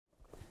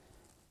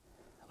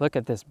Look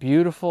at this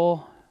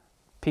beautiful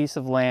piece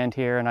of land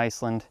here in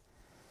Iceland.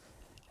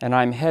 And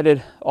I'm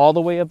headed all the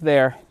way up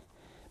there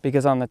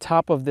because on the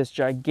top of this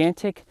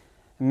gigantic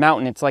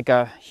mountain, it's like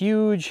a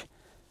huge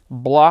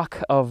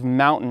block of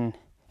mountain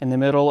in the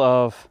middle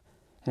of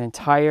an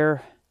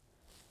entire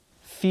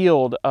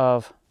field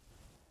of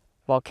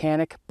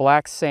volcanic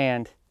black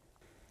sand.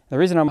 The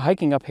reason I'm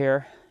hiking up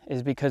here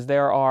is because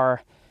there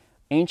are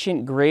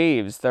ancient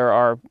graves.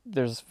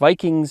 There's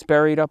Vikings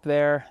buried up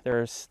there.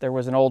 There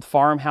was an old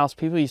farmhouse.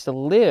 People used to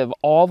live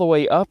all the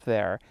way up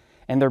there,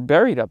 and they're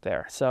buried up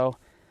there. So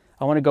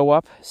I want to go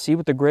up, see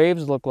what the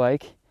graves look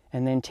like,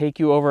 and then take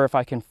you over, if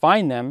I can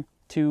find them,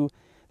 to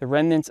the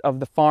remnants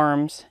of the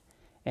farms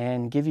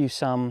and give you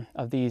some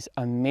of these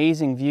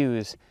amazing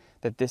views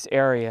that this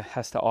area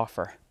has to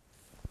offer.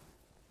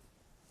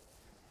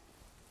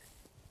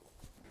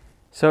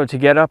 So to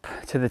get up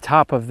to the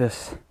top of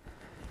this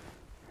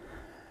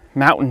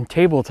mountain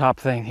tabletop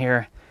thing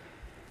here,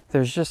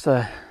 there's just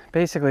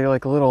basically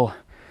like a little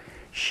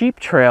sheep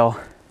trail.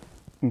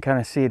 You can kind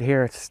of see it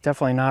here. It's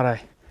definitely not a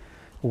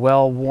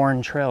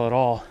well-worn trail at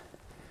all.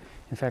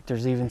 In fact,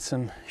 there's even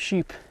some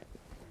sheep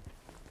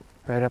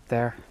right up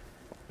there.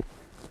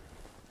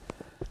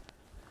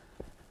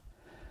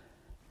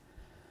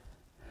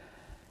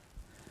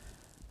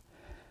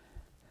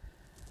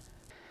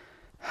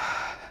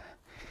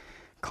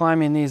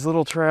 Climbing these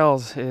little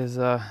trails is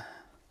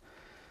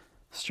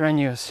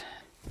strenuous,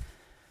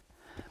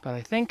 but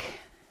I think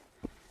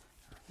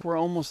we're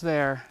almost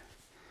there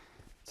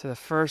to the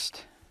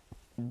first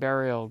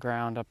burial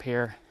ground up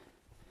here.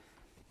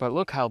 But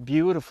look how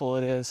beautiful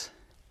it is.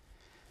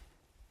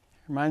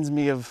 Reminds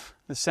me of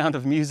the Sound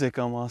of Music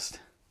almost.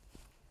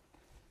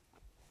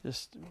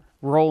 Just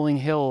rolling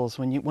hills.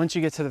 Once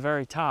you get to the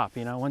very top,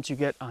 you know, once you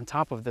get on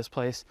top of this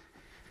place,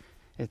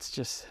 it's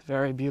just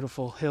very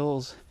beautiful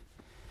hills.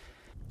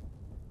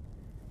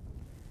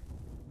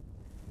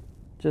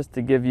 Just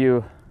to give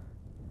you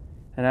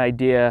an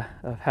idea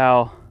of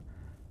how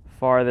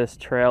far this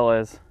trail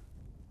is.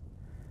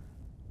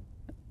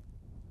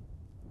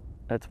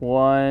 That's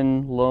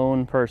one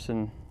lone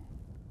person,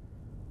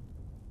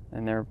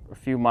 and they're a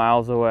few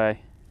miles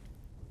away.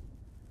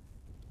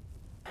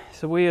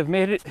 So we have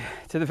made it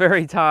to the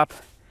very top,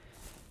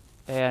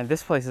 and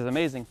this place is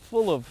amazing,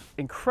 full of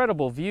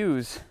incredible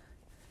views.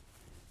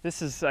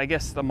 This is, I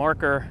guess, the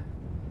marker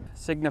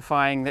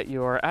signifying that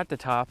you're at the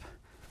top,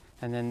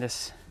 and then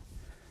this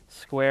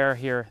square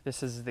here,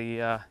 this is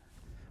the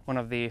one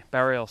of the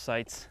burial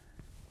sites.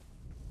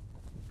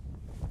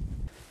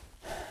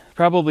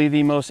 Probably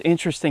the most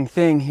interesting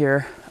thing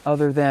here,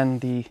 other than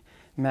the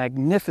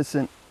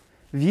magnificent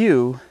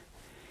view,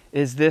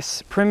 is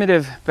this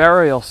primitive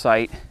burial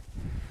site.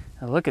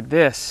 Now look at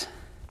this.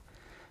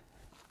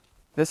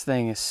 This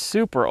thing is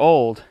super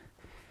old.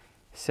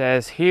 It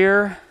says,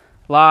 "Here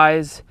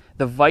lies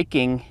the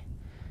Viking,"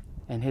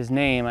 and his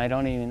name, I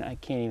can't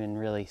even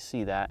really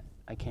see that.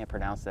 I can't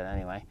pronounce that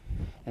anyway.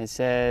 And it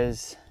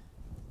says,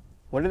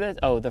 what is it?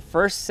 Oh, the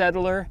first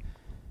settler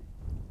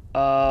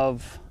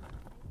of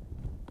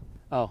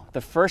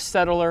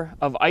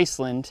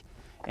Iceland.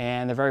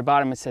 And the very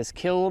bottom it says,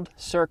 killed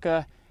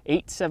circa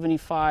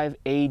 875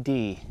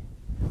 AD.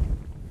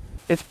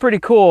 It's pretty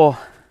cool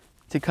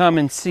to come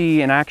and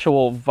see an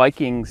actual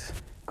Viking's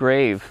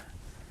grave.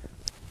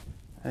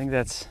 I think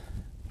that's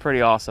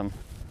pretty awesome.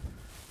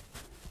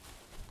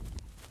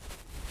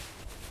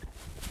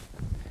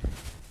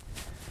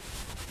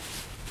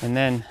 And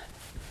then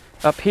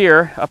up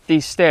here, up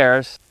these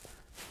stairs,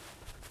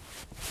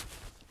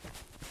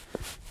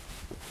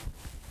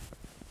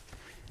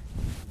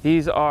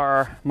 these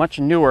are much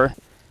newer,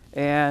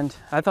 and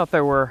I thought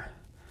there were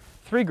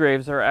 3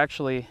 graves. There are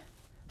actually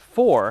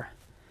 4,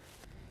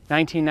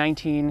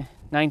 1919,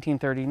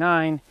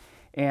 1939,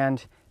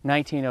 and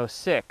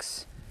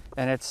 1906.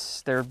 And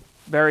they're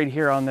buried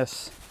here on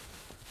this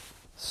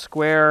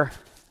square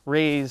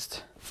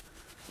raised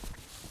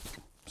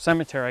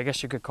cemetery, I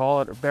guess you could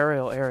call it, or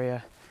burial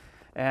area.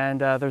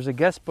 And there's a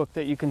guest book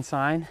that you can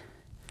sign.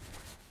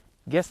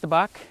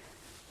 Gästebok.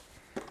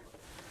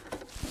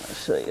 I'll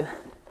show you.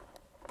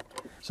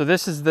 So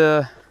this is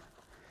the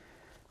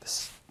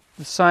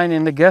sign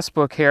in the guest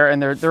book here,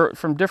 and they're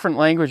from different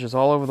languages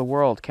all over the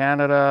world.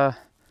 Canada,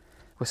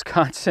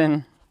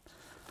 Wisconsin.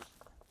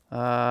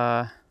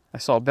 I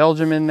saw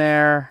Belgium in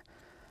there,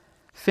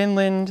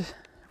 Finland,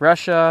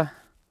 Russia,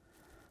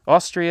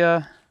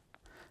 Austria,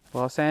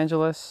 Los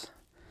Angeles.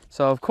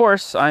 So of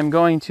course I'm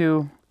going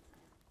to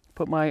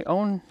put my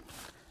own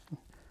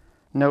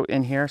note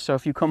in here. So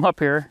if you come up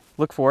here,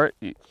 look for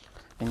it,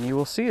 and you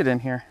will see it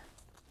in here.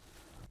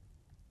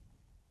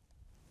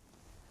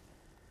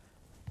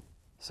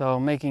 So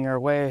making our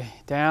way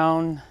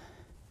down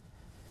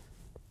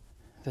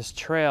this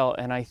trail,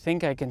 and I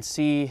think I can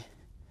see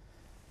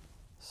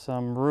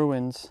some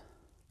ruins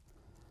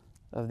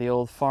of the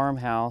old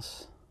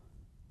farmhouse.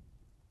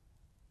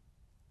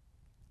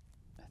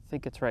 I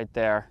think it's right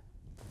there,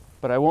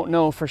 but I won't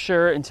know for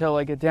sure until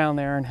I get down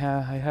there, and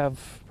I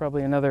have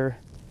probably another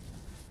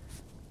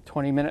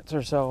 20 minutes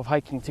or so of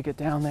hiking to get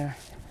down there.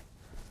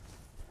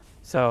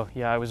 So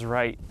yeah, I was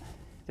right.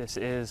 This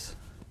is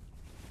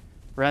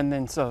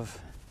remnants of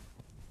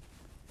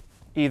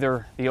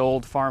either the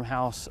old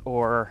farmhouse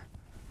or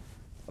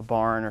a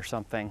barn or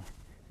something.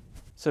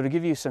 So to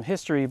give you some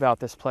history about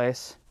this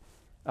place,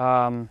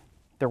 there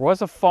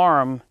was a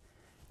farm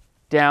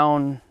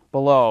down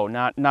below,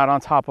 not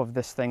on top of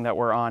this thing that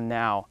we're on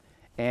now.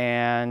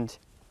 And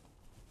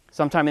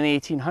sometime in the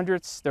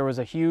 1800s, there was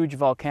a huge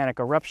volcanic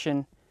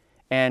eruption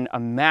and a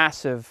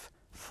massive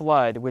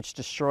flood which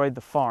destroyed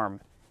the farm.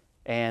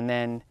 And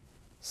then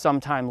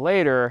sometime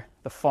later,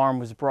 the farm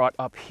was brought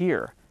up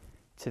here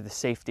to the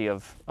safety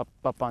of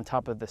up on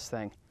top of this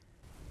thing.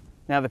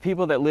 Now the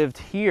people that lived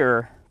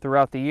here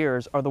throughout the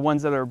years are the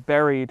ones that are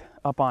buried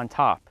up on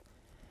top.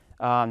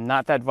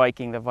 Not that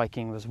Viking. The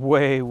Viking was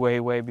way, way,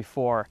 way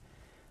before.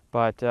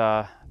 But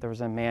there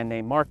was a man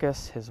named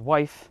Marcus, his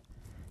wife,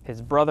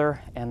 his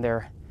brother, and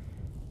their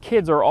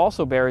kids are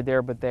also buried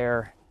there, but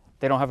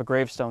they don't have a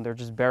gravestone. They're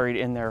just buried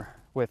in there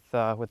with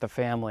the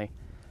family.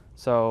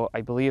 So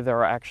I believe there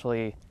are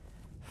actually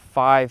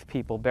 5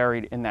 people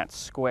buried in that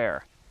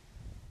square.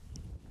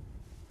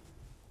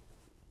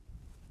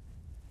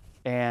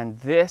 And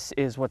this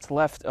is what's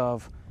left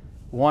of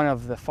one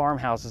of the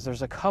farmhouses.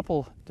 There's a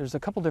couple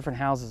different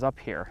houses up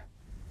here.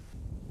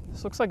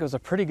 This looks like it was a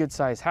pretty good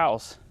sized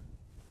house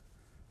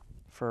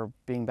for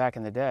being back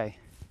in the day.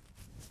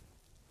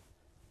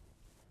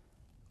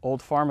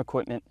 Old farm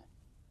equipment,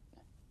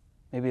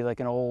 maybe like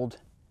an old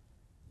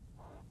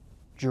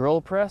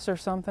drill press or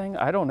something.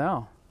 I don't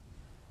know.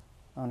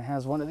 Oh, and it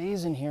has one of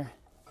these in here.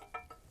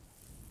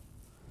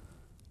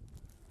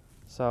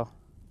 So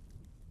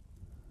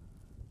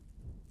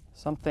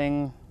some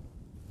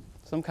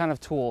kind of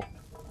tool.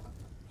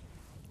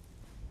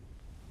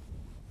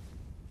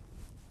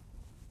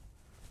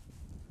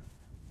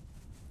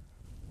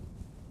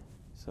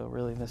 So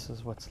really this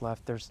is what's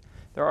left. There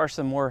are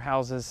some more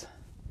houses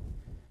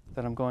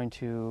that I'm going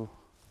to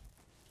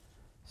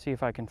see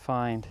if I can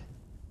find.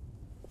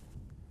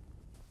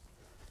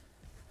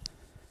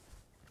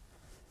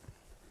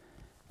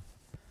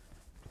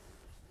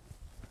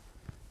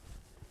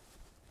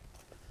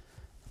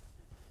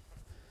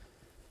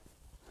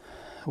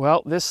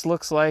 Well, this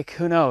looks like,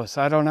 who knows?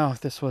 I don't know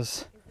if this was... Is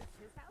this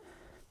his house?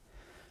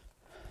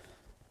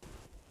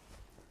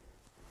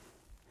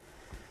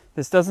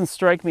 This doesn't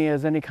strike me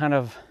as any kind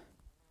of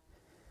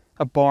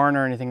a barn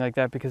or anything like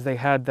that, because they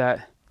had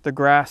the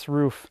grass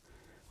roof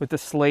with the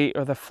slate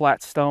or the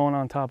flat stone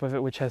on top of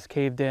it, which has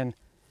caved in.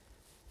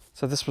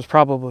 So this was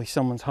probably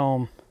someone's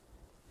home.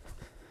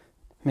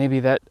 Maybe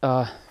that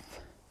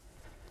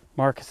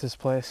Marcus's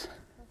place.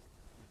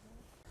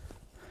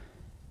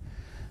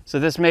 So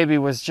this maybe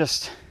was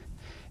just,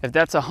 if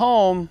that's a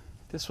home,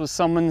 this was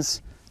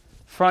someone's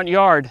front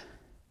yard.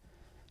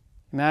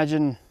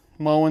 Imagine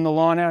mowing the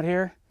lawn out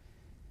here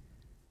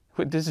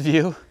with this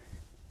view.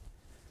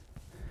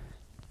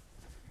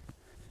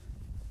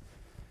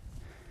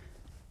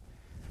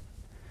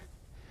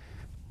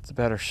 It's a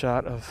better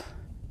shot of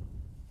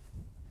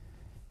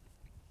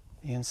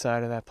the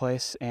inside of that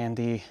place and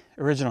the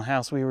original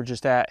house we were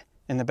just at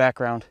in the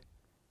background.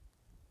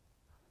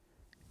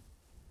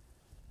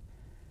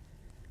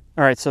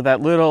 All right, so that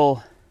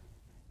little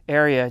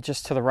area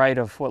just to the right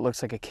of what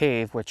looks like a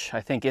cave, which I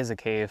think is a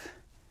cave.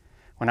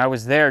 When I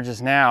was there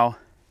just now,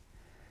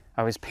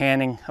 I was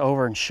panning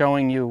over and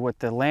showing you what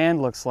the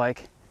land looks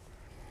like,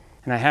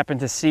 and I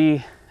happened to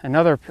see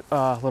another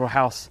little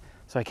house.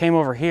 So I came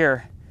over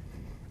here,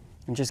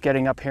 and just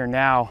getting up here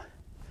now,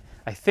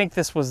 I think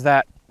this was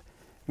that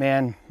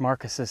man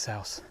Marcus's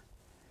house.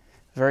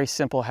 Very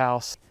simple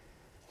house,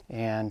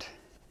 and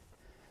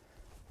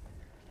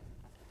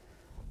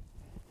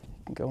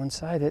go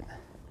inside it.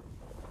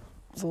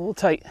 It's a little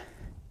tight.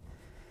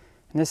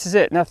 And this is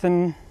it.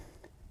 Nothing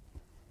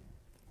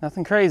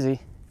crazy.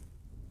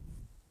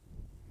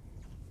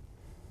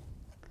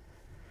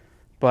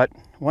 But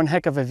one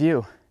heck of a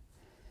view.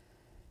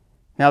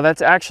 Now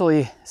that's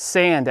actually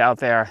sand out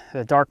there,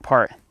 the dark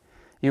part.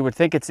 You would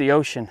think it's the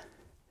ocean,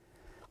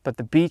 but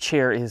the beach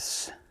here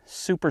is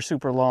super,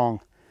 super long.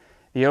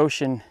 The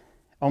ocean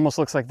almost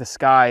looks like the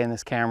sky in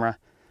this camera,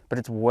 but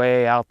it's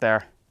way out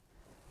there.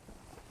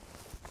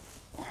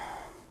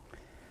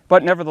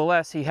 But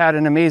nevertheless, he had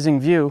an amazing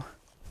view.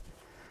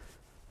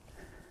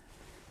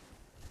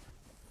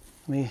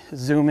 Let me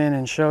zoom in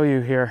and show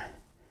you here.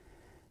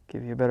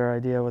 Give you a better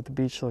idea what the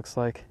beach looks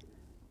like.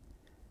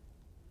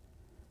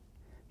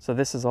 So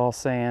this is all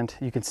sand.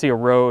 You can see a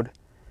road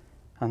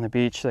on the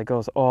beach that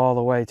goes all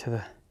the way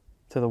to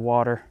the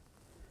water.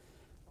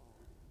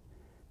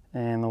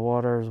 And the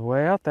water is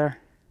way out there.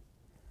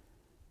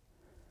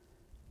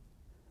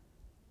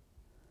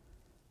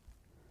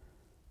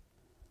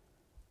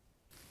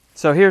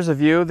 So here's a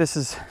view. This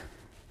is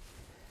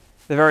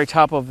the very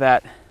top of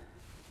that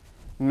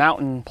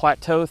mountain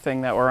plateau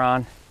thing that we're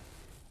on.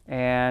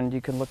 And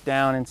you can look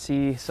down and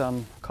see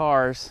some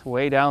cars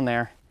way down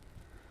there.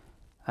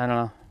 I don't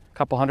know, a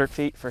couple 100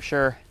 feet for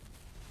sure.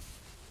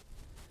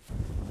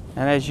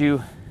 And as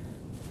you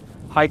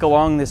hike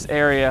along this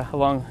area,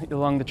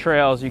 along the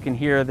trails, you can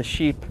hear the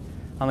sheep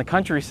on the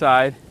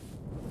countryside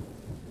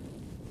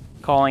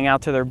calling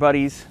out to their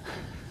buddies.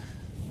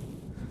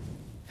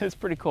 It's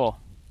pretty cool.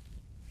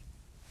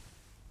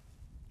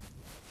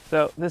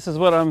 So this is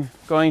what I'm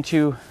going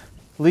to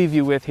leave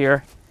you with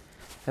here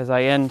as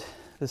I end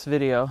this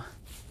video.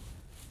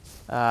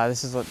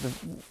 This is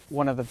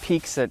one of the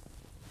peaks that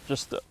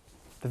just the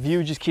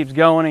view just keeps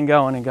going and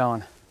going and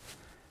going.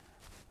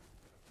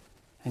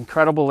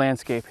 Incredible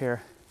landscape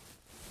here,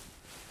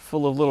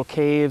 full of little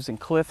caves and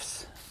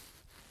cliffs.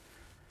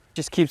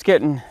 Just keeps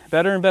getting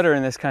better and better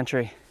in this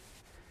country.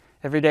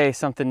 Every day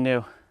something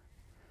new.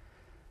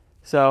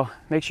 So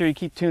make sure you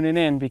keep tuning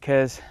in,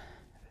 because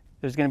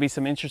there's going to be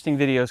some interesting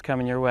videos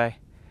coming your way.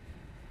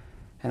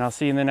 And I'll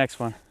see you in the next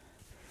one.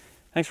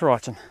 Thanks for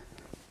watching.